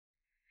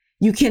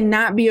You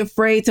cannot be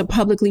afraid to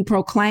publicly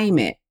proclaim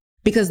it,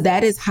 because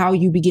that is how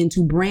you begin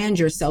to brand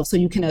yourself so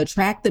you can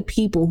attract the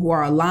people who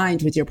are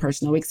aligned with your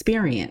personal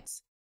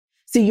experience.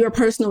 See, your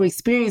personal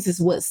experience is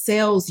what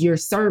sells your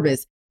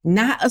service,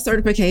 not a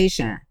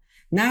certification,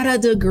 not a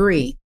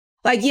degree.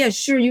 Like, yeah,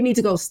 sure, you need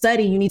to go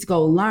study, you need to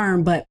go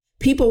learn, but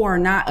people are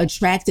not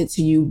attracted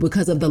to you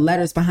because of the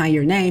letters behind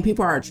your name.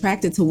 People are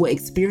attracted to what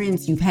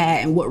experience you've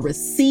had and what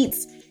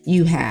receipts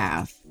you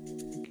have.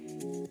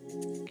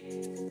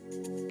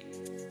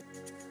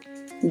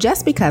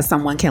 Just because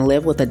someone can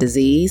live with a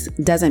disease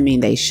doesn't mean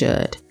they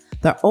should.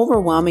 The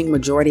overwhelming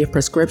majority of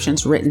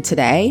prescriptions written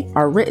today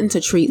are written to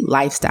treat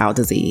lifestyle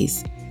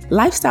disease.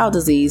 Lifestyle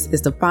disease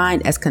is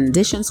defined as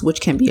conditions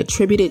which can be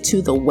attributed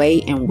to the way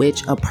in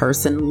which a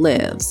person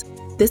lives.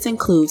 This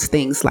includes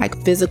things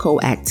like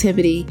physical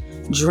activity,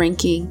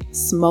 drinking,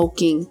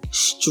 smoking,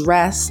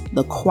 stress,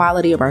 the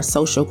quality of our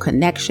social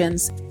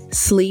connections,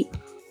 sleep,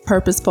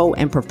 purposeful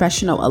and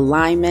professional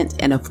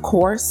alignment, and of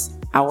course,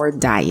 our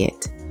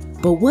diet.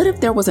 But what if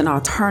there was an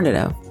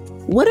alternative?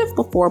 What if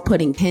before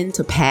putting pen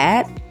to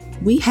pad,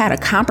 we had a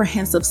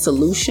comprehensive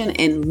solution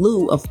in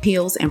lieu of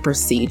pills and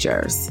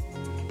procedures?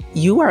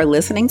 You are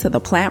listening to the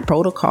Plant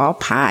Protocol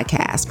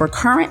podcast for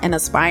current and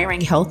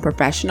aspiring health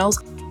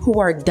professionals who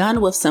are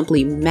done with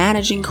simply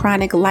managing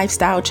chronic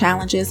lifestyle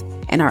challenges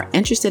and are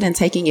interested in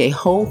taking a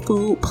whole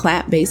food,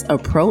 plant-based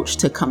approach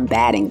to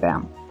combating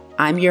them.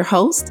 I'm your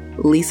host,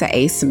 Lisa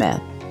A.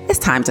 Smith. It's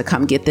time to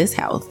come get this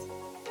health.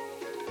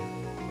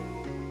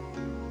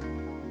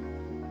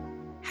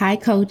 Hi,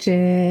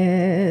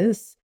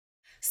 coaches.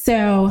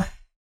 So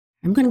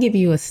I'm going to give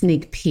you a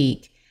sneak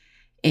peek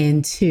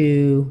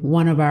into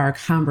one of our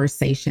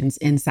conversations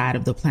inside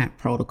of the Plant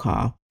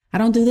Protocol. I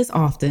don't do this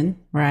often,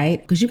 right?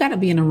 Because you got to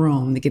be in a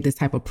room to get this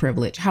type of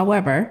privilege.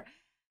 However,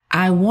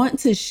 I want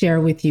to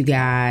share with you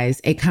guys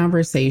a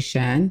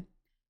conversation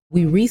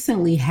we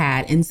recently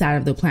had inside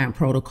of the Plant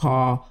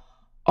Protocol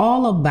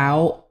all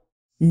about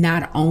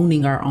not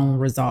owning our own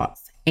results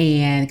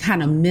and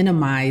kind of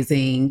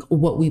minimizing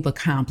what we've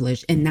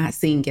accomplished and not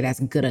seeing it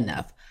as good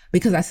enough.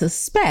 Because I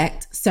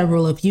suspect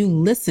several of you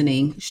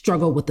listening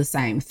struggle with the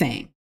same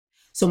thing.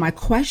 So my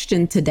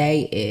question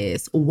today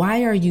is,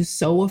 why are you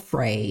so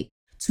afraid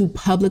to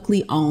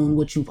publicly own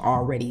what you've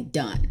already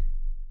done?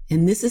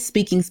 And this is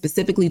speaking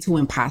specifically to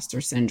imposter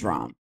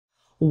syndrome.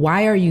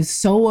 Why are you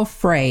so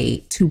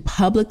afraid to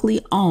publicly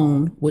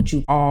own what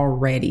you've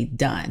already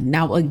done?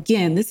 Now,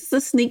 again, this is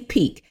a sneak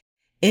peek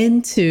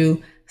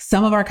into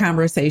some of our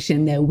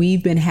conversation that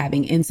we've been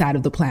having inside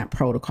of the Plant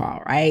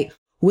Protocol, right?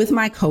 With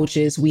my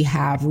coaches, we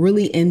have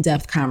really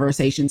in-depth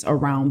conversations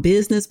around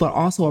business, but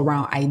also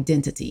around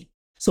identity.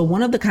 So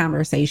one of the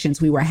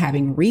conversations we were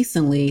having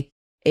recently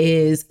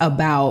is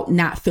about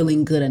not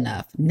feeling good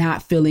enough,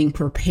 not feeling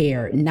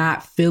prepared,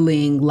 not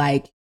feeling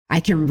like I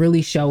can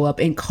really show up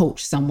and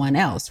coach someone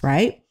else,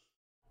 right?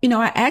 You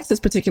know, I asked this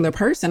particular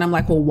person, I'm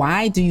like, well,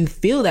 why do you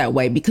feel that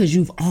way? Because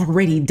you've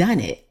already done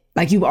it.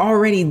 Like, you've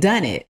already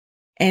done it.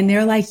 And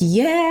they're like,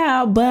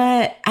 yeah,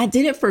 but I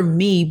did it for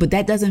me, but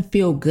that doesn't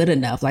feel good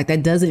enough. Like,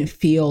 that doesn't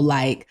feel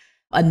like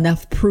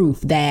enough proof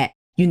that,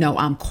 you know,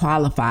 I'm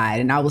qualified.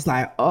 And I was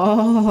like,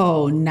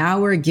 oh, now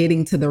we're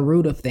getting to the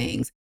root of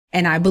things.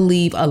 And I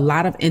believe a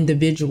lot of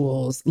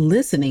individuals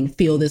listening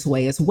feel this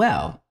way as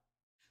well.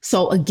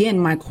 So again,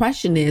 my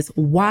question is,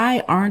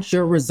 why aren't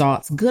your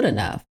results good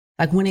enough?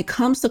 Like, when it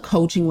comes to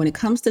coaching, when it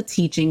comes to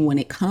teaching, when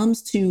it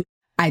comes to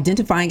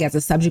identifying as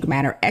a subject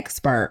matter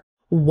expert,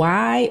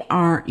 why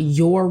aren't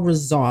your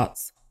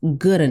results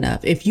good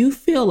enough? If you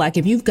feel like,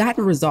 if you've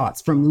gotten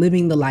results from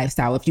living the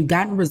lifestyle, if you've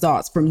gotten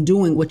results from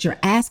doing what you're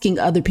asking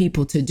other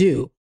people to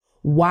do,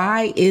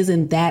 why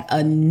isn't that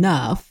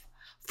enough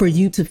for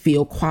you to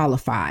feel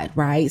qualified,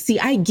 right? See,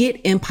 I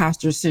get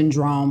imposter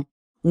syndrome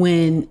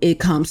when it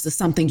comes to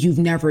something you've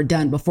never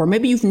done before.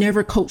 Maybe you've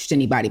never coached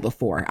anybody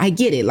before. I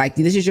get it. Like,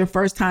 this is your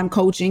first time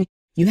coaching.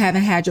 You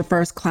haven't had your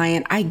first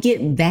client. I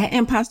get that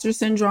imposter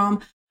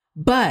syndrome,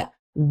 but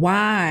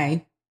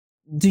why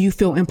do you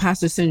feel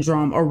imposter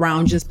syndrome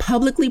around just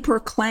publicly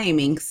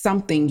proclaiming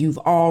something you've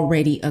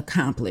already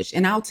accomplished?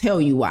 And I'll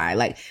tell you why.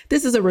 Like,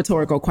 this is a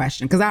rhetorical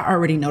question because I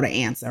already know the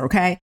answer,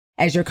 okay?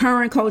 As your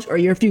current coach or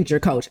your future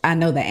coach, I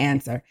know the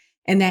answer.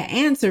 And that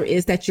answer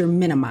is that you're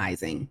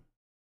minimizing.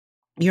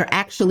 You're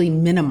actually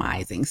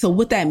minimizing. So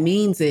what that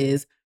means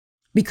is,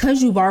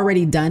 because you've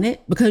already done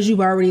it, because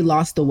you've already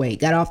lost the weight,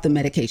 got off the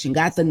medication,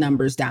 got the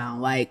numbers down,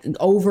 like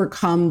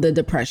overcome the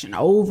depression,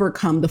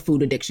 overcome the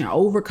food addiction,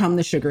 overcome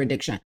the sugar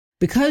addiction,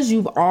 because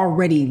you've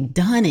already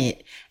done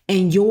it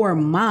in your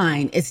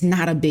mind, it's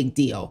not a big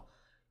deal.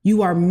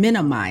 You are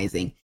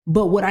minimizing.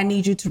 But what I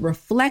need you to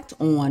reflect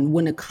on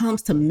when it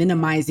comes to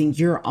minimizing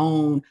your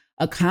own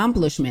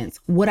accomplishments,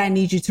 what I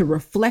need you to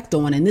reflect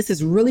on, and this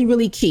is really,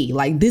 really key.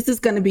 Like, this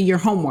is going to be your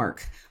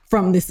homework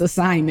from this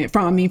assignment,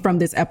 from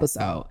this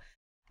episode.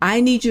 I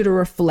need you to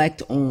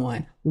reflect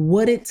on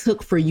what it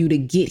took for you to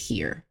get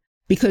here,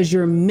 because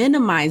you're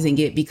minimizing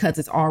it because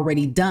it's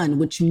already done,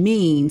 which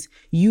means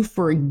you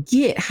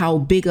forget how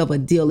big of a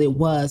deal it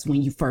was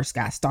when you first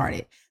got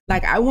started.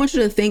 Like, I want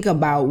you to think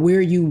about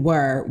where you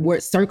were,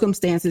 what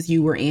circumstances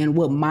you were in,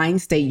 what mind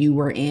state you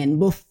were in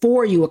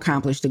before you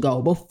accomplished the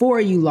goal,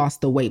 before you lost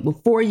the weight,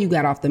 before you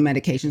got off the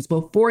medications,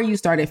 before you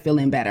started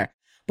feeling better,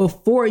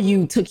 before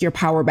you took your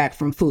power back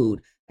from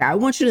food. I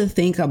want you to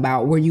think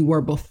about where you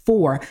were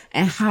before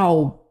and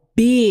how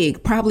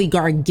big, probably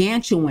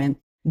gargantuan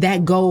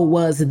that goal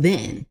was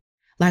then.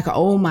 Like,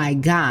 oh my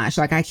gosh,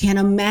 like I can't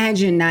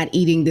imagine not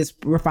eating this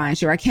refined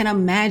sugar. I can't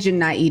imagine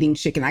not eating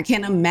chicken. I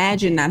can't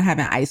imagine not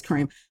having ice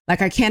cream.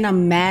 Like I can't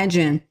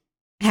imagine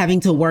having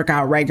to work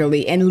out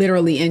regularly and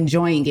literally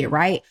enjoying it,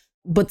 right?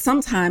 But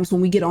sometimes when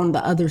we get on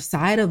the other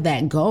side of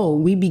that goal,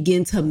 we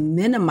begin to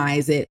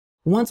minimize it.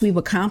 Once we've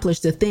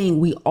accomplished the thing,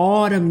 we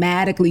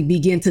automatically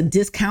begin to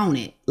discount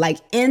it, like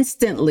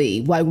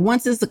instantly. Like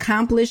once it's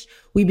accomplished,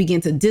 we begin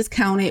to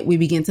discount it. We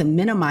begin to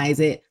minimize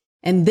it.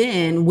 And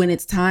then when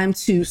it's time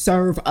to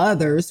serve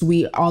others,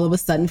 we all of a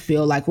sudden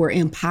feel like we're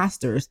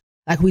imposters,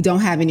 like we don't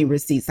have any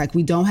receipts, like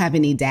we don't have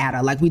any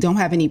data, like we don't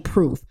have any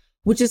proof,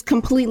 which is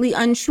completely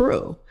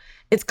untrue.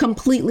 It's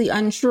completely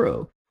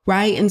untrue,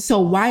 right? And so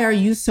why are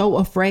you so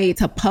afraid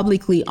to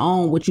publicly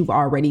own what you've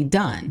already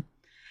done?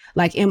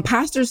 Like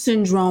imposter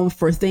syndrome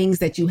for things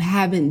that you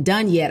haven't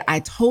done yet, I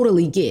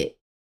totally get.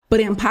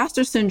 But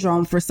imposter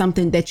syndrome for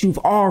something that you've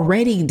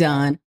already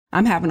done,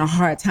 I'm having a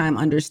hard time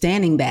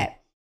understanding that.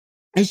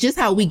 It's just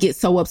how we get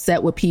so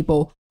upset with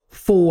people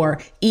for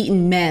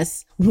eating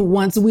mess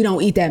once we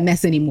don't eat that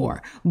mess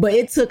anymore. But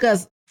it took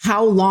us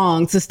how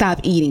long to stop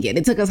eating it?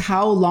 It took us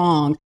how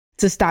long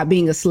to stop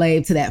being a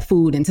slave to that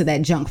food and to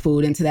that junk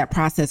food and to that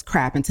processed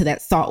crap and to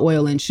that salt,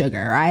 oil, and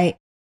sugar, right?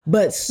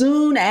 But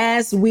soon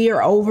as we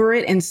are over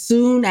it and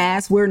soon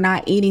as we're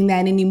not eating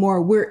that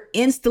anymore, we're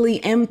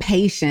instantly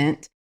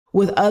impatient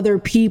with other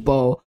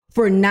people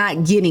for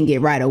not getting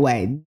it right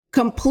away,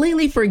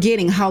 completely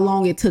forgetting how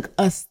long it took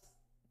us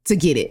to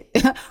get it,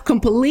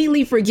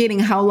 completely forgetting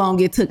how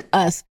long it took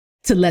us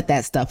to let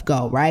that stuff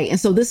go, right? And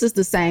so this is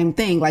the same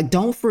thing. Like,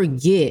 don't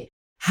forget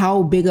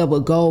how big of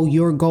a goal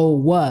your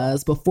goal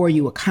was before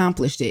you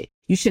accomplished it.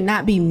 You should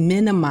not be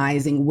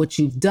minimizing what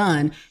you've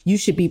done. You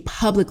should be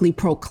publicly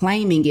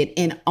proclaiming it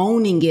and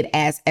owning it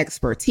as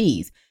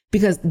expertise.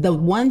 Because the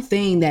one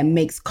thing that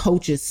makes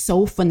coaches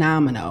so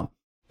phenomenal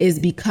is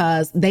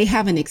because they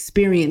have an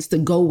experience to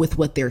go with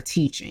what they're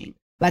teaching.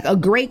 Like a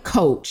great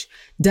coach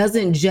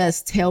doesn't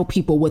just tell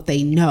people what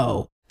they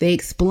know. They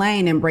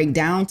explain and break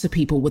down to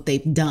people what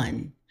they've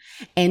done.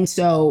 And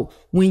so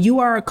when you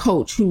are a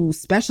coach who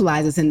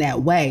specializes in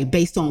that way,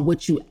 based on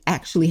what you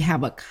actually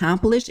have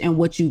accomplished and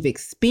what you've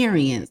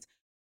experienced,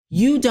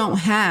 you don't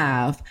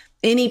have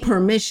any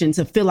permission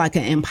to feel like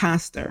an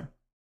imposter.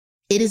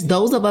 It is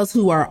those of us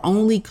who are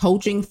only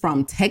coaching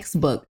from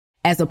textbook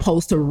as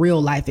opposed to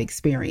real life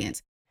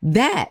experience.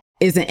 That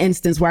is an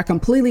instance where I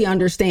completely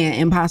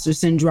understand imposter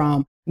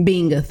syndrome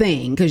being a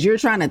thing, because you're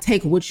trying to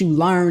take what you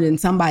learned in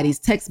somebody's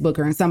textbook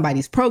or in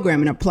somebody's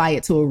program and apply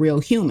it to a real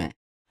human.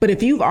 But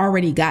if you've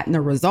already gotten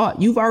a result,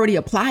 you've already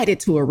applied it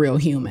to a real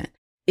human.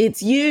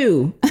 It's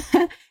you.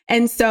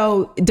 And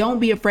so don't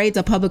be afraid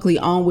to publicly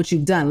own what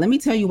you've done. Let me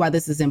tell you why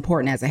this is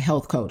important as a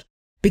health coach.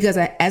 Because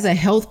as a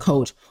health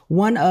coach,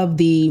 one of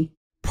the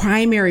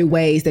primary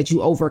ways that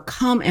you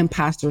overcome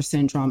imposter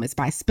syndrome is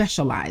by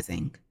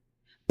specializing.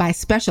 By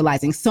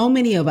specializing. So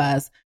many of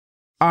us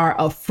are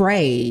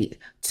afraid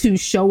to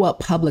show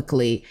up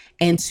publicly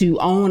and to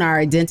own our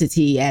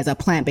identity as a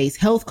plant-based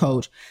health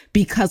coach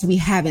because we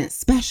haven't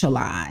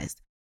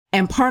specialized.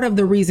 And part of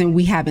the reason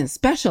we haven't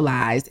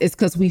specialized is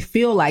because we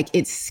feel like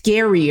it's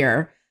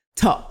scarier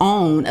to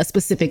own a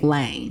specific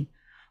lane.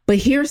 But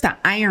here's the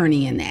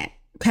irony in that,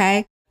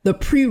 okay? The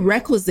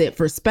prerequisite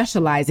for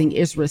specializing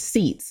is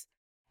receipts.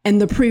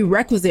 And the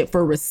prerequisite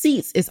for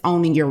receipts is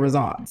owning your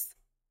results.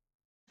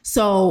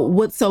 So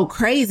what's so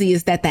crazy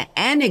is that the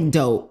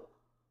antidote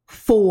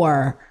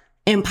for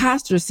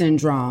imposter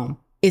syndrome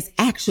is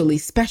actually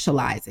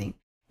specializing.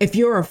 If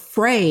you're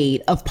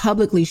afraid of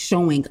publicly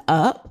showing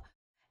up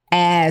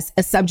as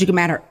a subject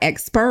matter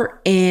expert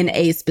in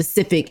a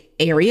specific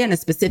area, in a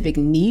specific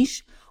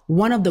niche,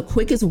 one of the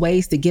quickest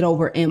ways to get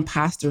over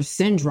imposter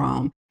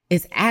syndrome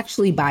is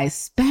actually by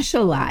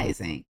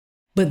specializing.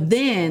 But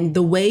then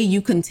the way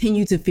you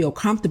continue to feel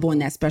comfortable in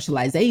that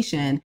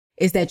specialization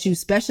is that you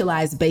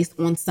specialize based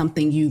on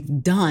something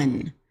you've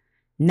done,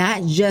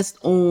 not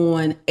just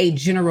on a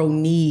general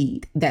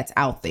need that's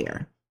out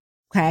there.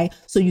 Okay.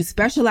 So you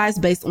specialize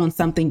based on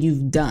something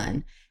you've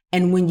done.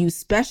 And when you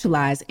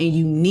specialize and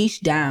you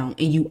niche down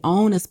and you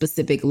own a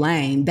specific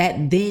lane,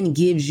 that then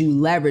gives you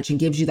leverage and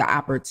gives you the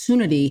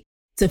opportunity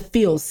to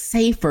feel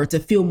safer, to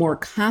feel more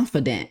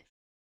confident.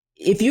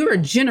 If you're a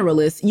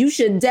generalist, you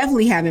should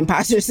definitely have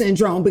imposter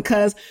syndrome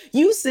because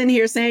you sit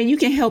here saying you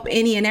can help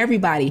any and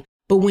everybody.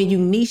 But when you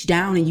niche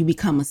down and you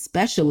become a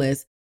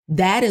specialist,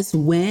 that is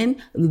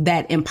when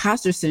that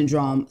imposter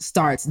syndrome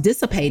starts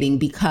dissipating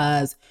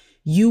because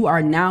you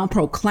are now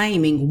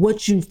proclaiming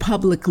what you've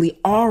publicly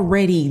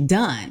already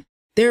done.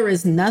 There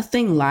is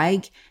nothing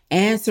like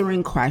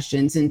answering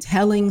questions and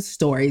telling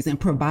stories and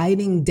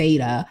providing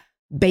data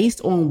based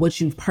on what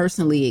you've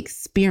personally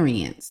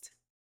experienced.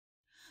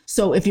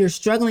 So if you're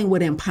struggling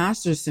with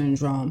imposter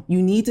syndrome, you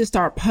need to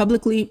start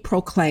publicly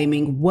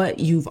proclaiming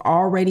what you've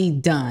already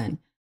done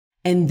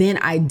and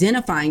then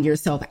identifying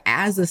yourself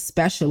as a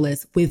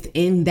specialist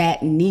within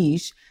that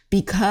niche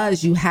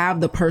because you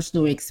have the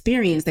personal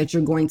experience that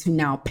you're going to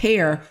now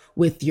pair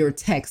with your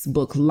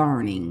textbook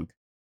learning.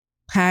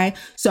 Okay.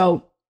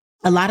 So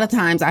a lot of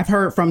times I've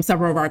heard from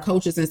several of our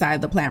coaches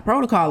inside the Plant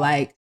Protocol,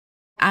 like,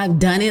 I've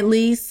done it,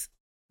 Lise,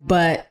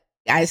 but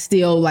I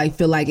still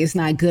feel like it's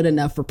not good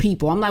enough for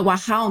people. I'm like, well,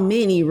 how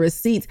many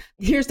receipts?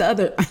 Here's the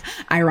other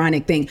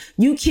ironic thing.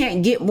 You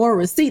can't get more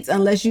receipts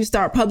unless you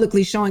start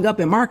publicly showing up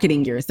and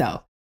marketing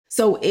yourself.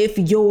 So if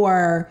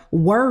your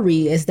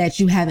worry is that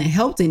you haven't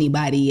helped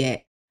anybody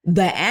yet,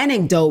 the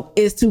anecdote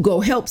is to go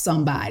help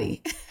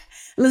somebody.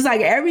 Looks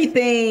like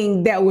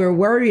everything that we're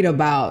worried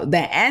about,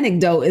 the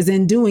anecdote is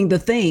in doing the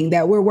thing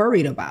that we're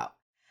worried about.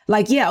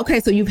 Like, yeah,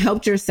 okay, so you've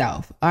helped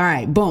yourself. All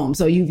right, boom.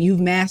 So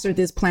you've mastered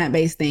this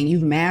plant-based thing.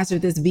 You've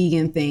mastered this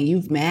vegan thing.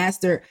 You've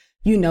mastered,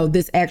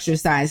 this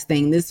exercise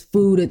thing, this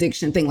food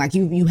addiction thing. Like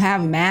you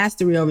have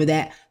mastery over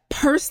that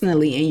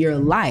personally in your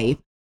life.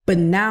 But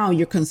now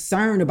you're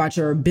concerned about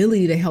your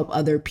ability to help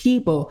other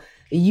people.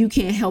 You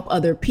can't help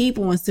other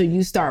people until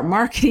you start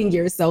marketing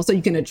yourself so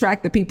you can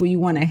attract the people you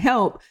want to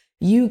help.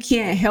 You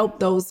can't help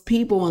those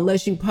people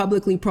unless you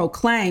publicly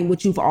proclaim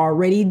what you've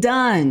already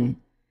done.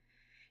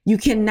 You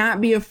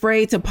cannot be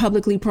afraid to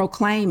publicly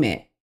proclaim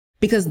it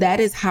because that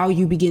is how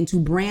you begin to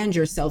brand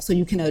yourself so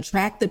you can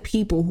attract the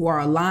people who are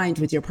aligned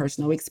with your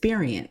personal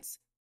experience.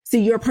 See,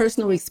 your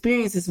personal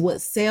experience is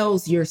what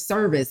sells your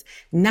service,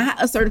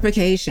 not a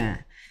certification,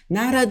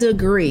 not a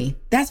degree.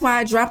 That's why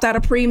I dropped out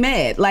of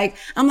pre-med.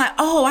 I'm like,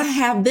 oh, I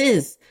have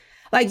this.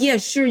 Yeah,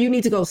 sure, you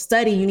need to go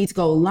study, you need to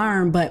go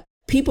learn, but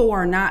people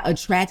are not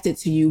attracted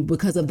to you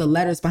because of the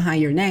letters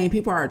behind your name.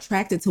 People are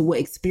attracted to what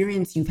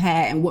experience you've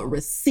had and what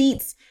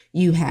receipts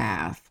you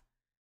have.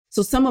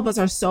 So some of us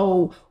are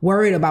so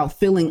worried about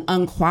feeling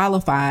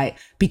unqualified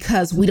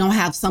because we don't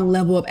have some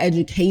level of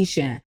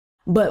education.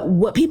 But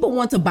what people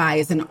want to buy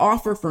is an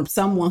offer from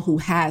someone who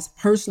has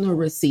personal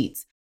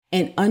receipts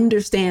and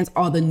understands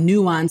all the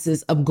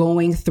nuances of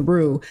going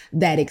through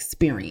that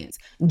experience.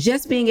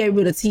 Just being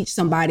able to teach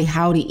somebody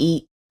how to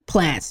eat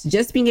plants,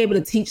 just being able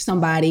to teach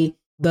somebody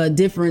the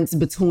difference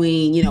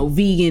between,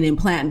 vegan and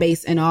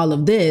plant-based and all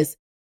of this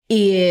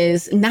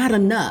is not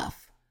enough.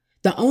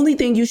 The only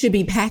thing you should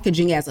be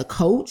packaging as a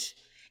coach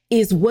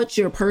is what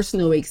your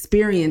personal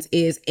experience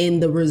is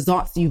and the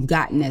results you've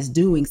gotten as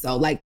doing so.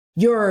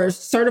 Your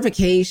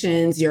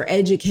certifications, your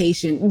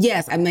education.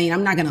 Yes, I'm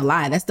not going to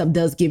lie. That stuff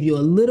does give you a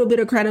little bit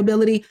of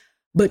credibility,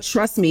 but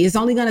trust me, it's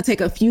only going to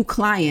take a few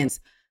clients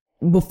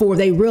before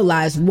they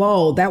realize,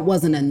 whoa, that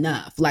wasn't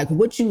enough.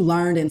 What you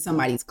learned in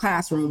somebody's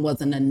classroom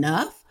wasn't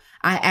enough.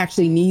 I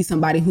actually need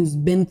somebody who's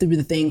been through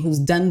the thing, who's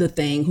done the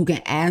thing, who can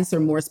answer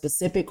more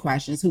specific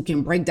questions, who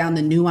can break down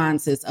the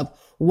nuances of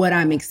what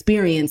I'm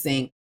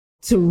experiencing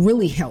to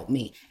really help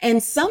me.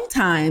 And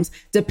sometimes,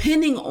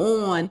 depending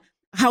on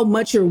how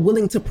much you're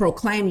willing to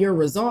proclaim your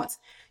results,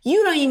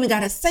 you don't even got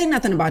to say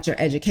nothing about your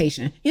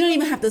education. You don't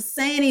even have to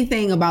say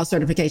anything about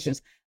certifications.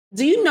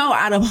 Do you know,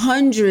 out of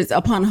hundreds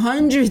upon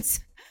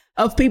hundreds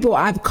of people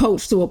I've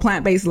coached to a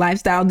plant-based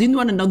lifestyle, do you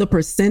want to know the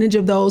percentage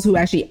of those who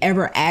actually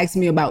ever asked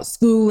me about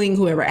schooling,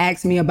 whoever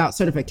asked me about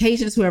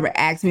certifications, whoever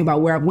asked me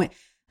about where I went?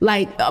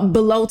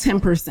 Below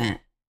 10%.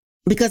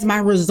 Because my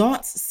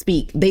results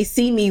speak. They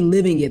see me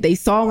living it. They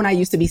saw when I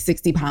used to be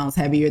 60 pounds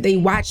heavier. They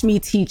watch me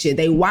teach it.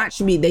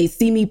 They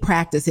see me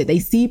practice it. They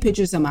see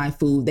pictures of my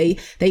food.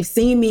 They've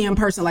seen me in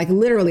person.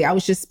 Literally, I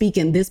was just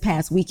speaking this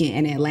past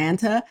weekend in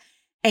Atlanta,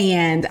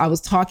 and I was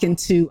talking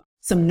to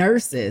some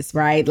nurses,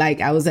 right?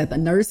 I was at the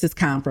nurses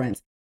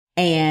conference,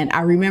 and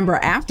I remember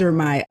after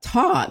my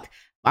talk,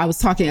 I was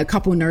talking, a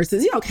couple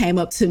nurses, came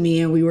up to me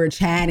and we were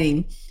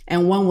chatting,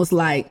 and one was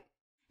like,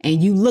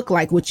 and you look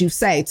like what you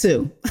say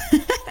too.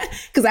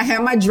 Because I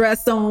had my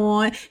dress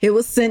on, it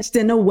was cinched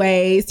in the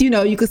waist,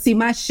 you could see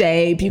my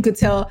shape, you could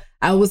tell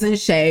I was in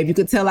shape, you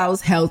could tell I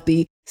was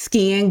healthy,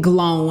 skin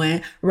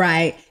glowing,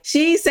 right? She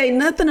didn't say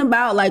nothing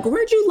about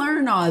where'd you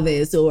learn all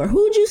this, or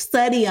who'd you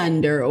study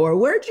under, or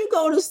where'd you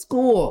go to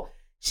school?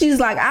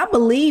 She's like, I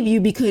believe you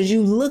because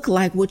you look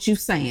like what you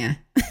saying.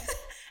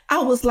 I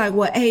was like,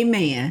 well,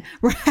 amen,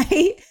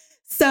 right?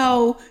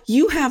 So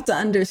you have to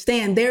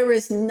understand there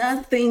is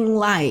nothing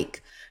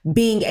like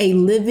being a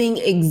living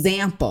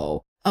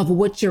example of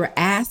what you're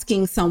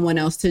asking someone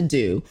else to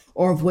do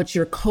or of what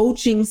you're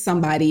coaching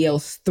somebody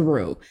else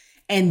through.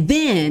 And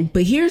then,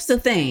 but here's the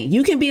thing,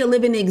 you can be a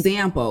living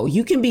example.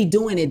 You can be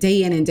doing it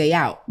day in and day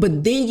out,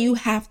 but then you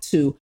have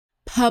to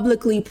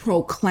publicly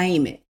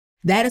proclaim it.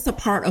 That is a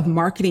part of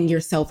marketing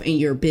yourself and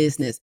your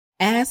business.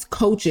 As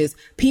coaches,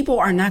 people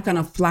are not going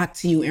to flock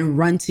to you and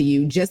run to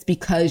you just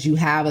because you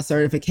have a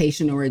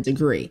certification or a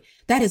degree.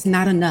 That is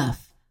not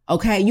enough.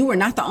 Okay. You are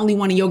not the only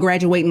one in your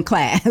graduating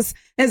class.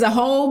 There's a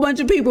whole bunch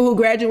of people who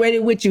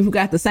graduated with you who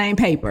got the same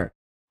paper.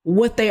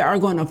 What they are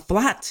going to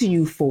flock to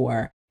you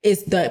for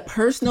is the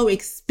personal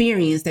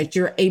experience that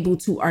you're able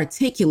to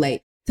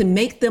articulate to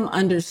make them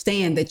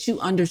understand that you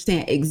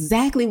understand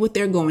exactly what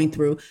they're going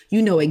through.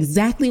 You know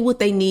exactly what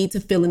they need to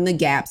fill in the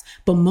gaps.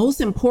 But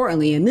most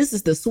importantly, and this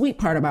is the sweet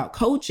part about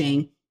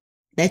coaching,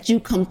 that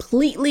you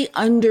completely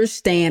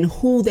understand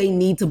who they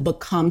need to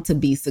become to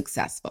be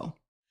successful.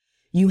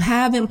 You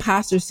have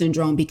imposter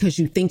syndrome because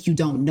you think you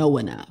don't know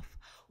enough,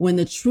 when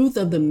the truth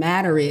of the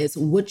matter is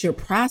what your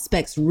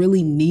prospects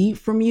really need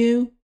from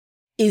you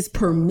is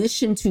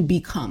permission to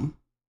become.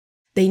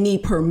 They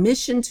need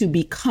permission to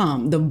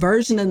become the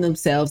version of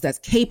themselves that's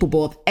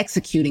capable of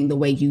executing the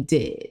way you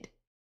did.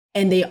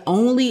 And they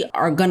only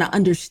are going to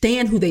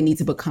understand who they need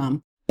to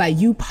become by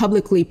you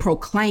publicly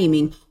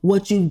proclaiming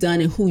what you've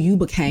done and who you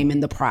became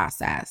in the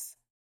process.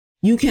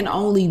 You can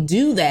only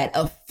do that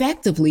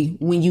effectively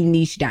when you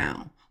niche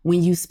down,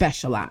 when you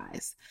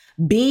specialize.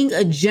 Being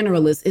a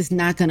generalist is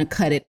not going to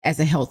cut it as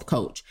a health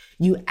coach.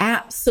 You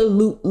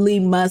absolutely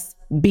must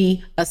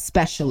be a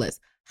specialist.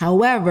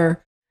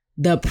 However,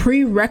 the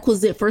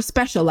prerequisite for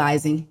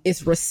specializing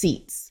is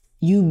receipts.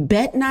 You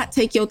bet not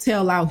take your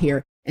tail out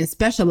here and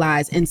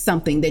specialize in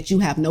something that you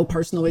have no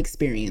personal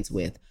experience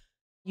with.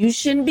 You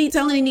shouldn't be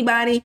telling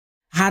anybody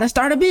how to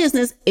start a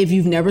business if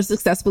you've never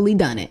successfully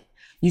done it.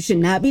 You should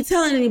not be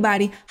telling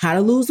anybody how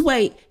to lose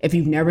weight if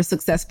you've never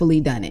successfully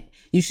done it.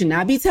 You should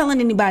not be telling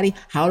anybody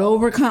how to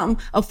overcome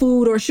a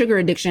food or sugar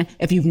addiction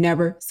if you've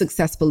never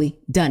successfully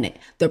done it.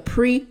 The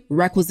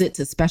prerequisite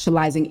to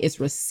specializing is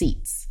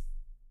receipts,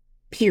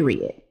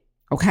 period.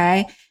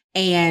 Okay.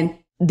 And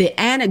the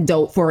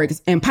antidote for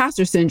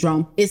imposter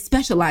syndrome is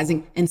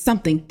specializing in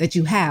something that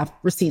you have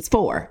receipts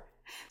for.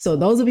 So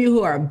those of you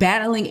who are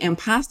battling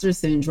imposter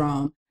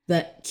syndrome,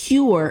 the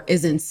cure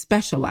is in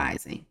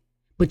specializing,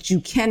 but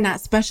you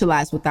cannot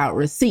specialize without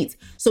receipts.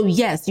 So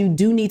yes, you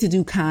do need to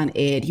do Con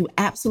Ed. You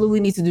absolutely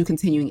need to do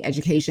continuing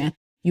education.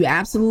 You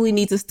absolutely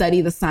need to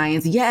study the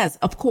science. Yes,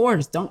 of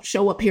course. Don't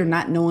show up here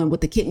not knowing what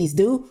the kidneys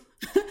do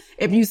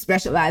if you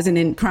specialize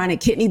in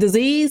chronic kidney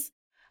disease.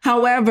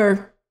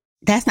 However,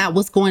 that's not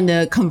what's going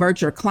to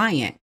convert your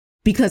client,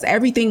 because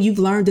everything you've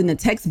learned in the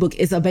textbook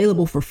is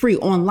available for free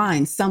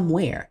online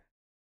somewhere.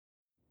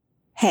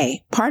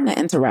 Hey, pardon the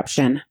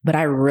interruption, but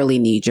I really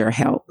need your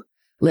help.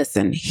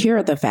 Listen, here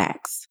are the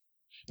facts.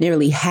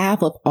 Nearly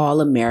half of all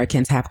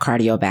Americans have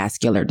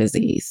cardiovascular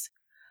disease.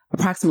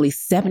 Approximately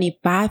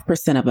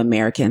 75% of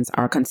Americans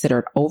are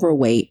considered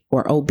overweight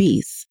or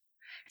obese.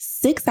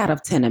 6 out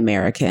of 10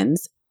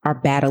 Americans are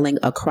battling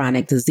a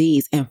chronic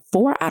disease, and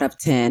 4 out of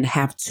 10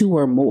 have 2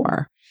 or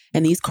more.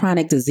 And these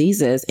chronic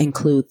diseases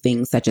include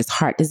things such as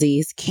heart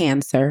disease,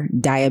 cancer,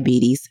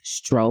 diabetes,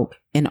 stroke,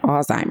 and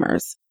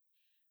Alzheimer's.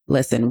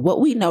 Listen,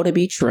 what we know to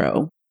be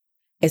true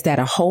is that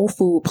a whole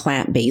food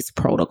plant-based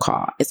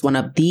protocol is one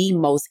of the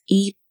most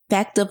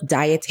effective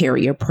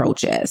dietary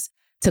approaches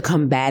to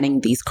combating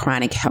these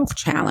chronic health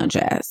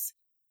challenges.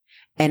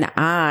 And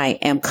I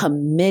am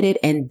committed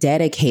and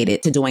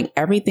dedicated to doing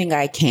everything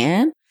I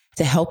can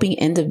to helping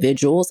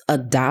individuals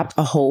adopt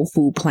a whole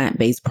food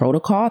plant-based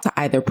protocol to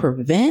either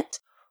prevent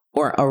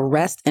or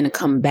arrest and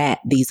combat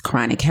these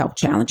chronic health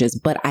challenges.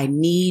 But I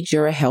need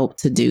your help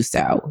to do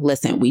so.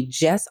 Listen, we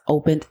just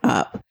opened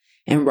up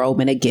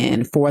enrollment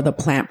again for the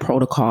Plant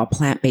Protocol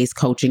Plant-Based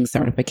Coaching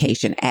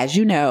Certification. As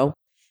you know,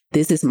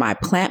 this is my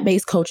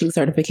plant-based coaching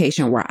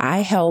certification where I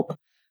help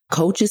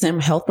coaches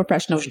and health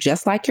professionals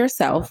just like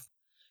yourself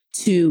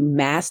to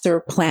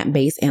master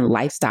plant-based and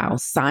lifestyle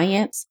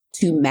science,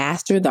 to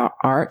master the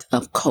art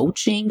of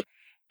coaching,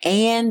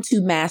 and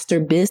to master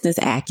business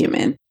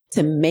acumen,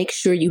 to make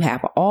sure you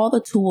have all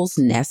the tools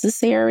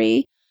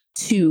necessary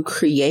to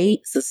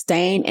create,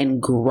 sustain,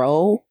 and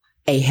grow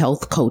a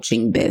health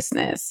coaching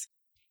business.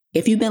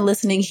 If you've been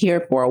listening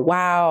here for a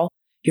while,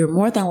 you're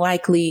more than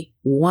likely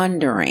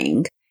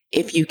wondering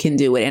if you can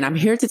do it. And I'm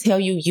here to tell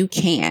you, you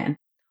can.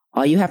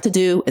 All you have to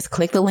do is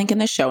click the link in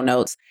the show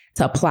notes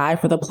to apply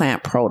for the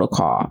Plant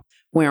Protocol.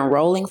 We're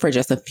enrolling for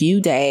just a few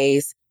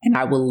days, and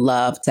I would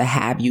love to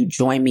have you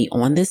join me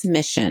on this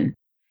mission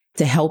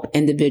to help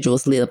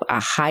individuals live a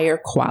higher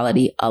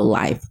quality of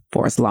life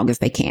for as long as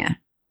they can.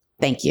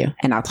 Thank you,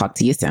 and I'll talk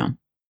to you soon.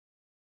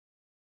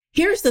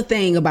 Here's the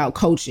thing about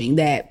coaching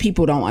that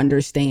people don't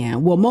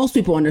understand. Well, most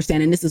people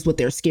understand, and this is what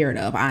they're scared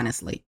of,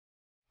 honestly,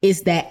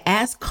 is that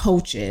as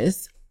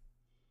coaches,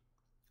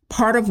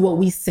 part of what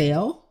we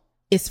sell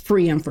is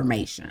free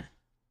information.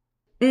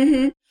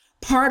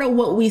 Part of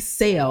what we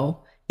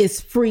sell is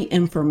free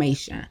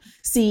information.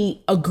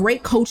 See, a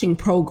great coaching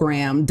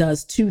program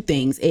does 2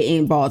 things. It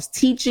involves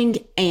teaching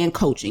and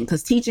coaching,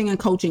 because teaching and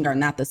coaching are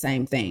not the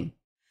same thing.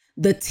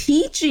 The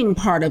teaching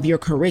part of your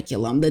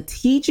curriculum, the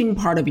teaching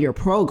part of your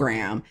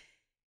program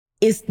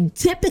is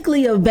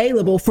typically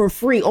available for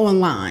free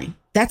online.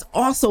 That's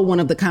also one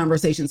of the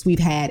conversations we've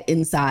had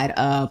inside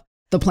of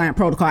the Plant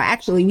Protocol.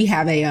 Actually, we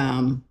have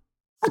a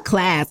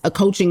class, a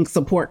coaching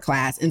support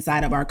class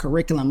inside of our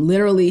curriculum,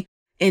 literally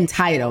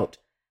entitled,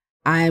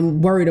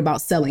 I'm worried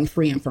about selling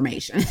free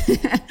information.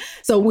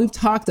 So we've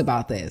talked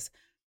about this,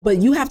 but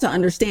you have to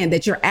understand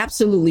that you're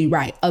absolutely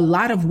right. A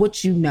lot of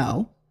what you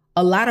know,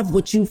 a lot of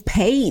what you've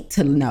paid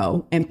to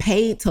know and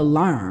paid to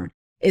learn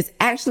is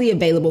actually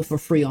available for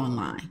free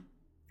online,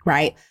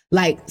 right?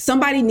 Like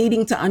somebody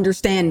needing to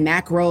understand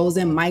macros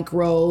and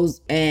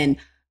micros and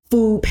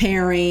food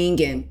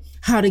pairing and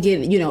how to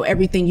get,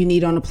 everything you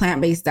need on a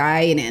plant-based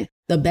diet and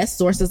the best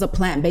sources of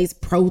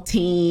plant-based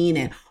protein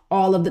and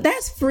all of that.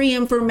 That's free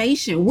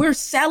information. We're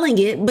selling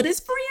it, but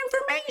it's free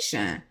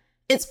information.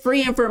 It's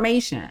free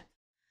information.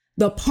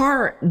 The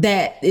part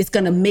that is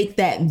going to make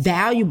that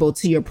valuable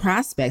to your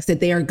prospects, that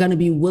they are going to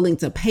be willing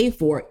to pay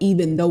for,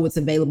 even though it's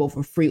available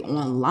for free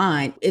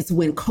online, it's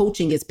when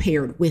coaching is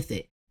paired with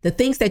it. The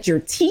things that you're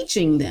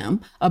teaching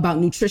them about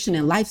nutrition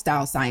and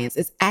lifestyle science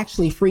is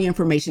actually free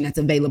information that's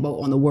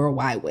available on the World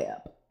Wide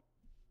Web.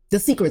 The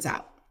secret's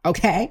out,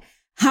 okay?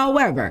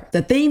 However,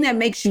 the thing that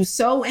makes you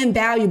so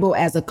invaluable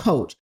as a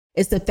coach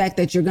is the fact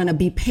that you're going to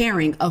be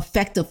pairing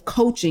effective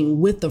coaching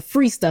with the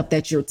free stuff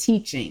that you're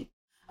teaching.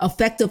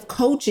 Effective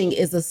coaching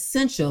is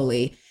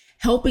essentially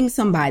helping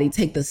somebody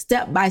take the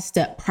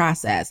step-by-step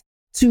process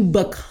to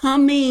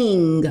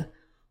becoming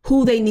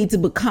who they need to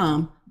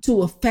become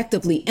to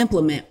effectively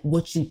implement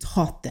what you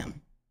taught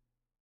them.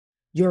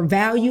 Your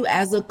value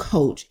as a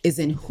coach is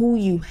in who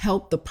you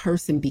help the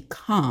person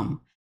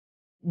become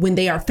when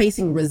they are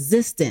facing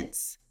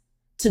resistance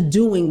to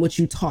doing what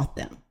you taught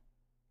them.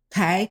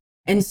 Okay?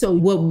 And so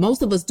what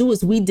most of us do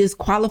is we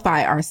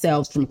disqualify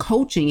ourselves from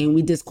coaching, and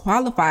we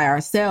disqualify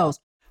ourselves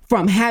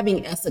from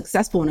having a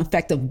successful and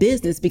effective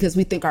business because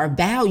we think our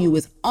value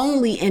is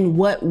only in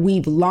what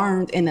we've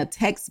learned in a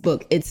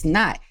textbook. It's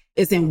not.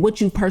 It's in what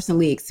you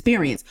personally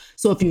experience.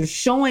 So if you're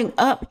showing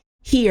up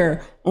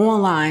here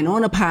online,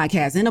 on a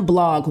podcast, in a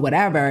blog,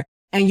 whatever,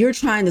 and you're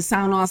trying to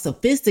sound all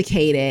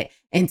sophisticated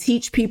and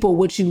teach people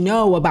what you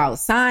know about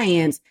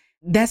science,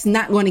 that's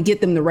not going to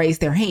get them to raise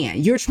their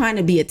hand. You're trying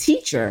to be a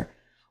teacher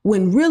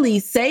when really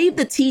save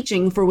the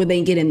teaching for when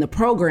they get in the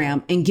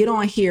program and get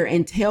on here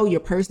and tell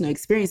your personal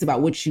experience about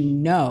what you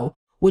know,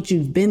 what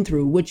you've been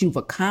through, what you've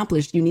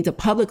accomplished. You need to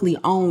publicly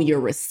own your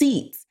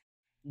receipts.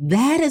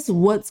 That is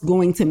what's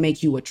going to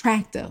make you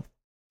attractive,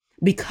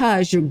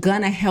 because you're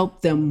going to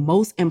help them,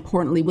 most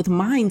importantly, with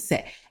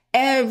mindset.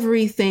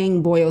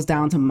 Everything boils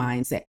down to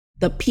mindset.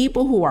 The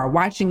people who are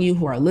watching you,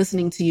 who are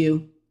listening to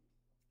you,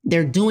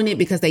 they're doing it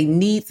because they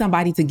need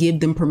somebody to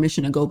give them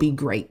permission to go be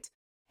great.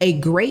 A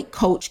great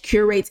coach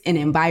curates an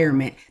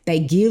environment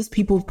that gives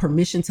people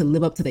permission to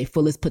live up to their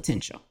fullest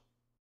potential.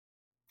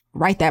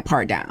 Write that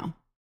part down.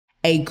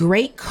 A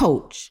great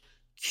coach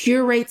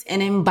curates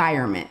an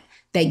environment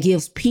that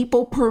gives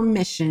people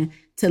permission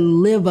to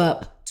live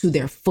up to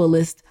their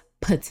fullest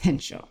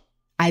potential.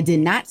 I did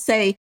not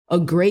say a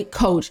great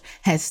coach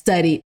has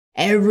studied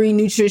every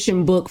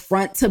nutrition book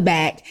front to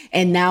back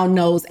and now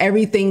knows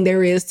everything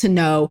there is to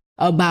know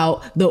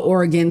about the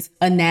organs,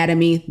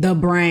 anatomy, the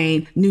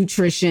brain,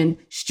 nutrition,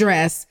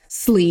 stress,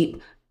 sleep.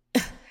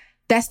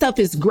 That stuff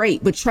is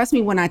great. But trust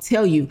me when I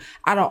tell you,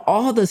 out of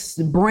all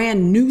the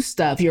brand new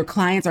stuff your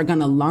clients are going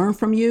to learn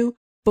from you,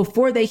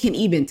 before they can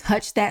even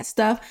touch that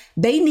stuff,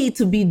 they need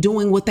to be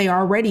doing what they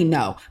already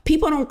know.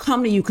 People don't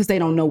come to you because they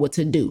don't know what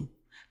to do.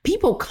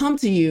 People come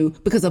to you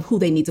because of who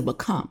they need to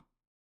become.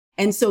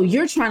 And so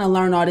you're trying to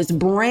learn all this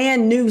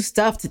brand new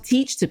stuff to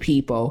teach to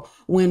people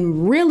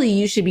when really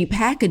you should be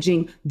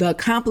packaging the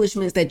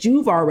accomplishments that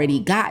you've already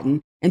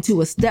gotten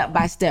into a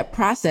step-by-step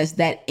process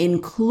that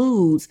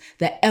includes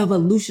the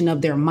evolution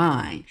of their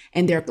mind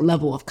and their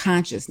level of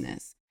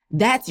consciousness.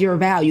 That's your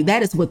value.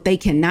 That is what they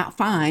cannot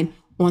find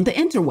on the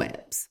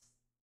interwebs.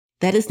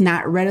 That is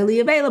not readily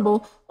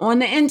available on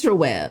the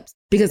interwebs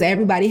because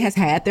everybody has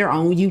had their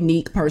own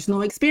unique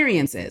personal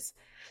experiences.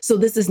 So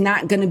this is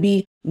not going to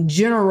be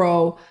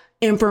general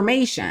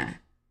information.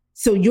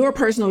 So your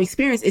personal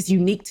experience is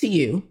unique to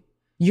you.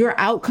 Your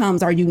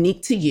outcomes are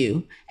unique to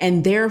you.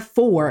 And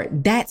therefore,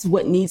 that's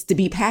what needs to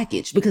be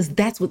packaged because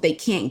that's what they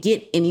can't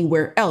get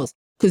anywhere else.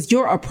 Because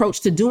your approach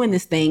to doing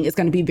this thing is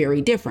going to be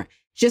very different.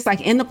 Just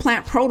like in the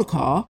plant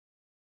protocol,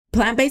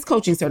 plant-based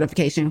coaching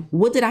certification,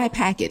 what did I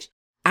package?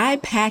 I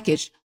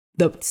packaged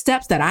the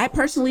steps that I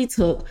personally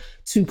took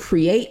to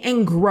create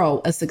and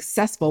grow a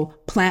successful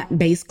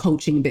plant-based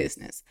coaching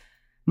business.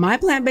 My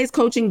plant-based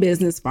coaching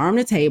business, Farm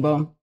to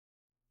Table,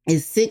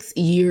 is 6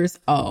 years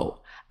old.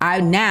 I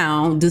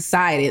now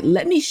decided,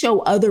 let me show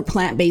other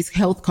plant-based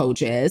health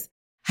coaches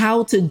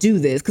how to do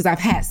this because I've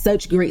had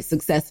such great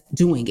success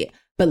doing it.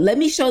 But let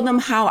me show them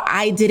how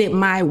I did it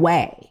my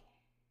way.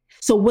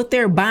 So what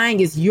they're buying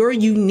is your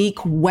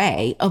unique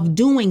way of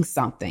doing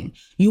something.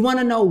 You want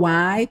to know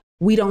why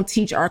we don't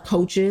teach our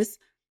coaches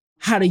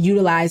how to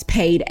utilize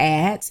paid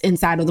ads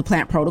inside of the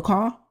plant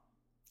protocol?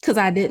 Because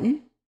I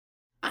didn't.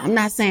 I'm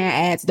not saying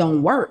ads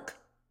don't work.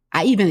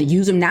 I even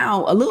use them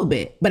now a little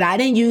bit, but I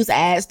didn't use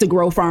ads to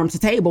grow Farm to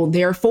Table.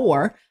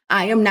 Therefore,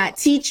 I am not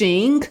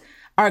teaching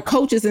our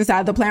coaches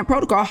inside the plant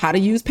protocol how to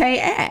use paid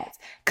ads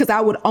because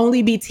I would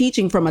only be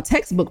teaching from a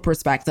textbook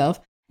perspective,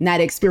 not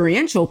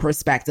experiential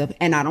perspective.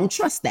 And I don't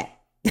trust that.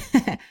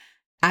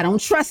 I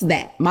don't trust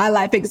that. My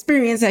life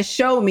experience has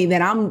shown me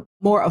that I'm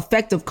more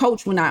effective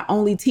coach when I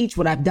only teach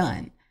what I've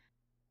done.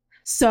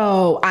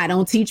 So I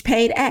don't teach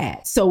paid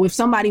ads. So if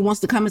somebody wants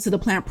to come into the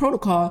plant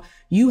protocol,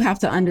 you have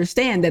to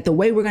understand that the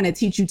way we're going to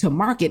teach you to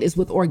market is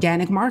with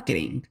organic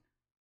marketing.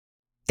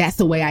 That's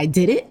the way I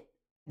did it.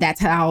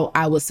 That's how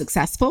I was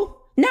successful.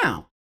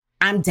 Now,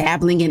 I'm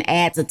dabbling in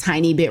ads a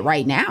tiny bit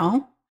right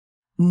now.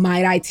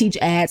 Might I teach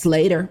ads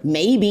later?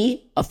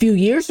 Maybe a few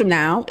years from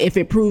now, if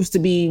it proves to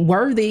be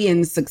worthy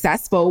and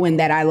successful and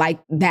that I like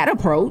that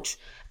approach,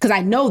 because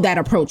I know that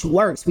approach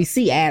works. We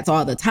see ads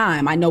all the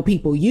time. I know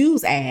people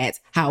use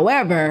ads.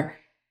 However,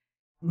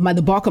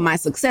 the bulk of my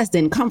success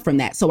didn't come from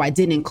that. So I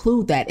didn't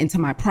include that into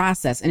my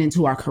process and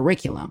into our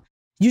curriculum.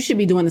 You should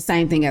be doing the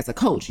same thing as a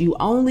coach. You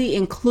only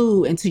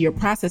include into your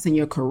process and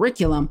your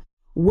curriculum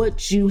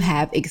what you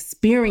have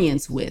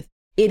experience with.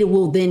 It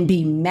will then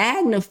be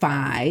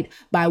magnified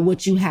by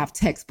what you have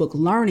textbook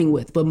learning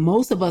with. But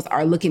most of us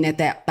are looking at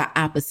that the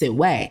opposite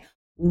way.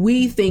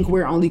 We think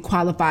we're only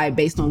qualified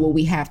based on what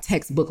we have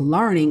textbook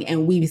learning,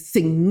 and we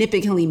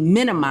significantly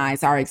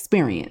minimize our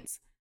experience.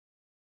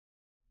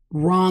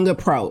 Wrong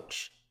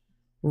approach.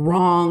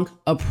 Wrong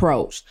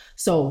approach.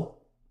 So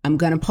I'm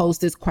going to pose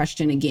this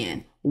question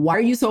again. Why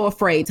are you so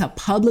afraid to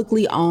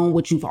publicly own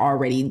what you've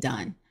already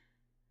done?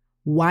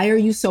 Why are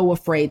you so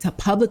afraid to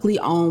publicly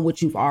own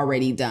what you've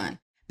already done?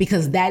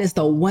 Because that is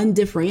the one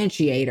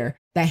differentiator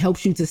that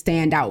helps you to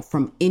stand out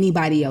from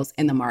anybody else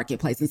in the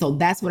marketplace. And so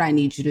that's what I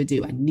need you to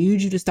do. I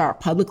need you to start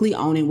publicly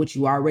owning what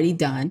you already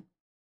done,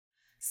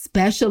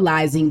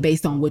 specializing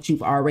based on what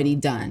you've already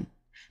done.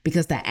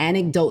 Because the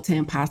antidote to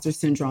imposter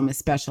syndrome is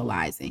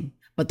specializing,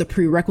 but the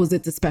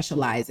prerequisite to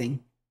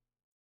specializing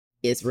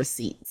is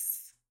receipts.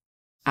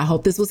 I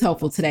hope this was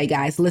helpful today,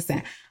 guys.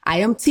 Listen,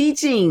 I am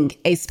teaching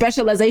a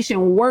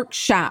specialization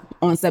workshop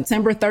on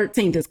September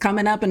 13th. It's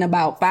coming up in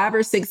about 5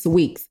 or 6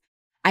 weeks.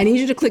 I need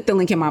you to click the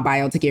link in my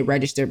bio to get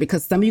registered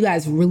because some of you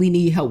guys really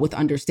need help with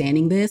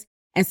understanding this.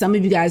 And some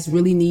of you guys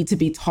really need to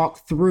be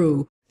talked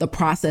through the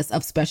process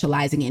of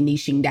specializing and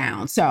niching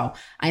down. So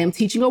I am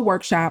teaching a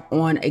workshop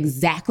on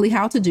exactly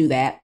how to do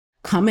that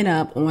coming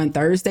up on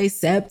Thursday,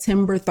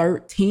 September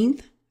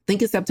 13th. I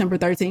think it's September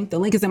 13th. The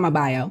link is in my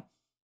bio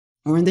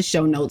or in the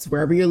show notes,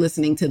 wherever you're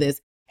listening to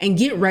this, and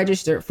get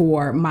registered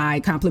for my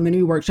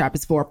complimentary workshop.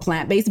 It's for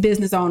plant-based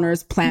business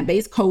owners,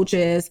 plant-based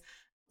coaches,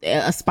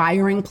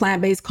 aspiring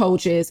plant-based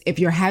coaches. If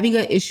you're having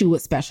an issue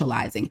with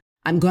specializing,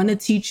 I'm going to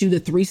teach you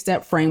the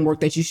 3-step framework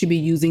that you should be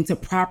using to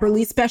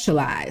properly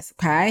specialize.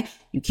 Okay.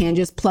 You can't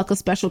just pluck a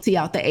specialty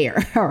out the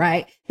air. All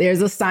right.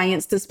 There's a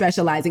science to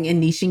specializing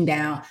and niching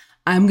down.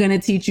 I'm going to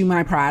teach you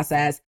my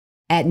process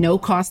at no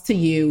cost to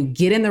you.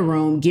 Get in the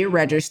room, get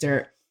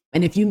registered.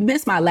 And if you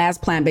missed my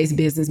last plant-based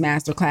business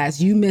masterclass,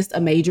 you missed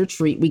a major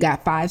treat. We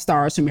got 5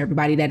 stars from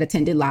everybody that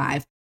attended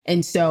live.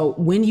 And so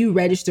when you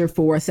register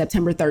for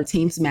September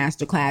 13th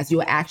masterclass,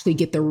 you'll actually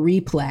get the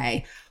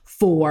replay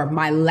for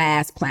my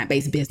last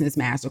plant-based business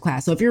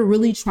masterclass. So if you're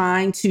really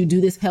trying to do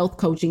this health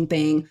coaching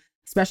thing,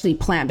 especially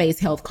plant-based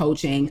health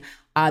coaching,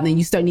 then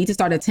you need to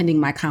start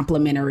attending my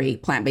complimentary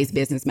plant-based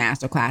business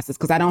masterclasses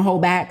because I don't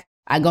hold back.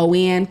 I go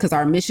in because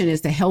our mission is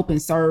to help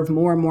and serve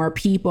more and more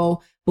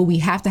people, but we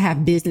have to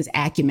have business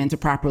acumen to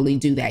properly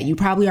do that. You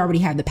probably already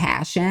have the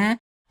passion,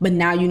 but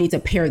now you need to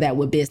pair that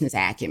with business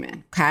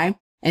acumen. Okay.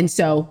 And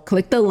so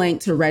click the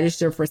link to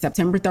register for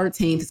September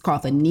 13th. It's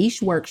called the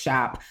Niche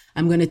Workshop.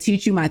 I'm going to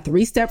teach you my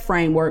 3-step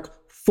framework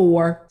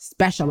for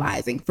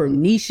specializing, for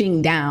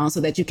niching down so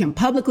that you can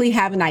publicly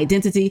have an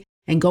identity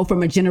and go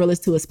from a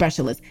generalist to a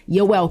specialist.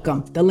 You're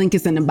welcome. The link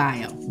is in the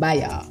bio. Bye,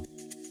 y'all.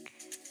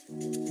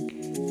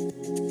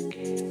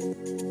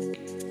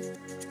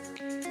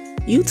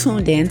 You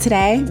tuned in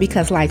today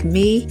because, like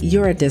me,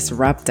 you're a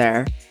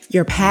disruptor.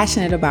 You're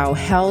passionate about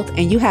health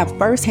and you have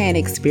firsthand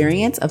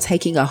experience of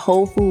taking a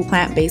whole food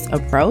plant-based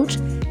approach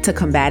to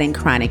combating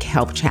chronic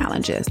health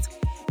challenges.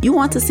 You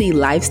want to see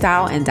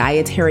lifestyle and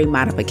dietary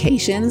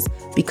modifications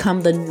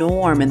become the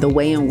norm in the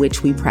way in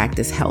which we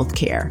practice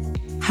healthcare.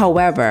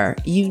 However,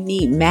 you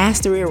need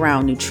mastery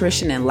around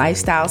nutrition and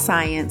lifestyle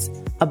science,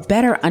 a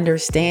better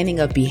understanding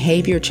of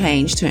behavior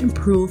change to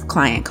improve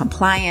client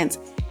compliance,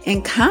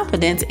 and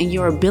confidence in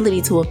your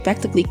ability to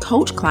effectively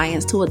coach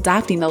clients to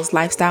adopting those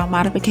lifestyle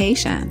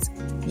modifications.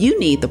 You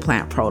need the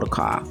Plant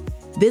Protocol.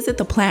 Visit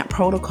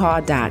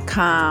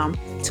theplantprotocol.com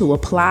to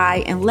apply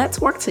and let's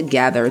work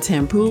together to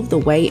improve the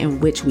way in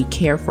which we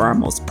care for our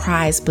most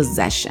prized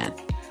possession,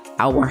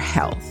 our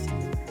health.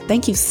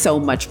 Thank you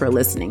so much for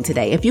listening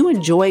today. If you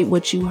enjoyed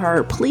what you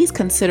heard, please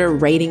consider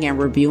rating and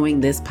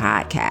reviewing this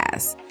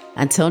podcast.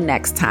 Until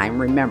next time,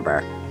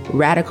 remember,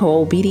 radical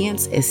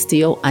obedience is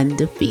still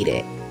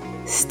undefeated.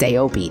 Stay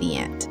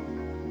obedient.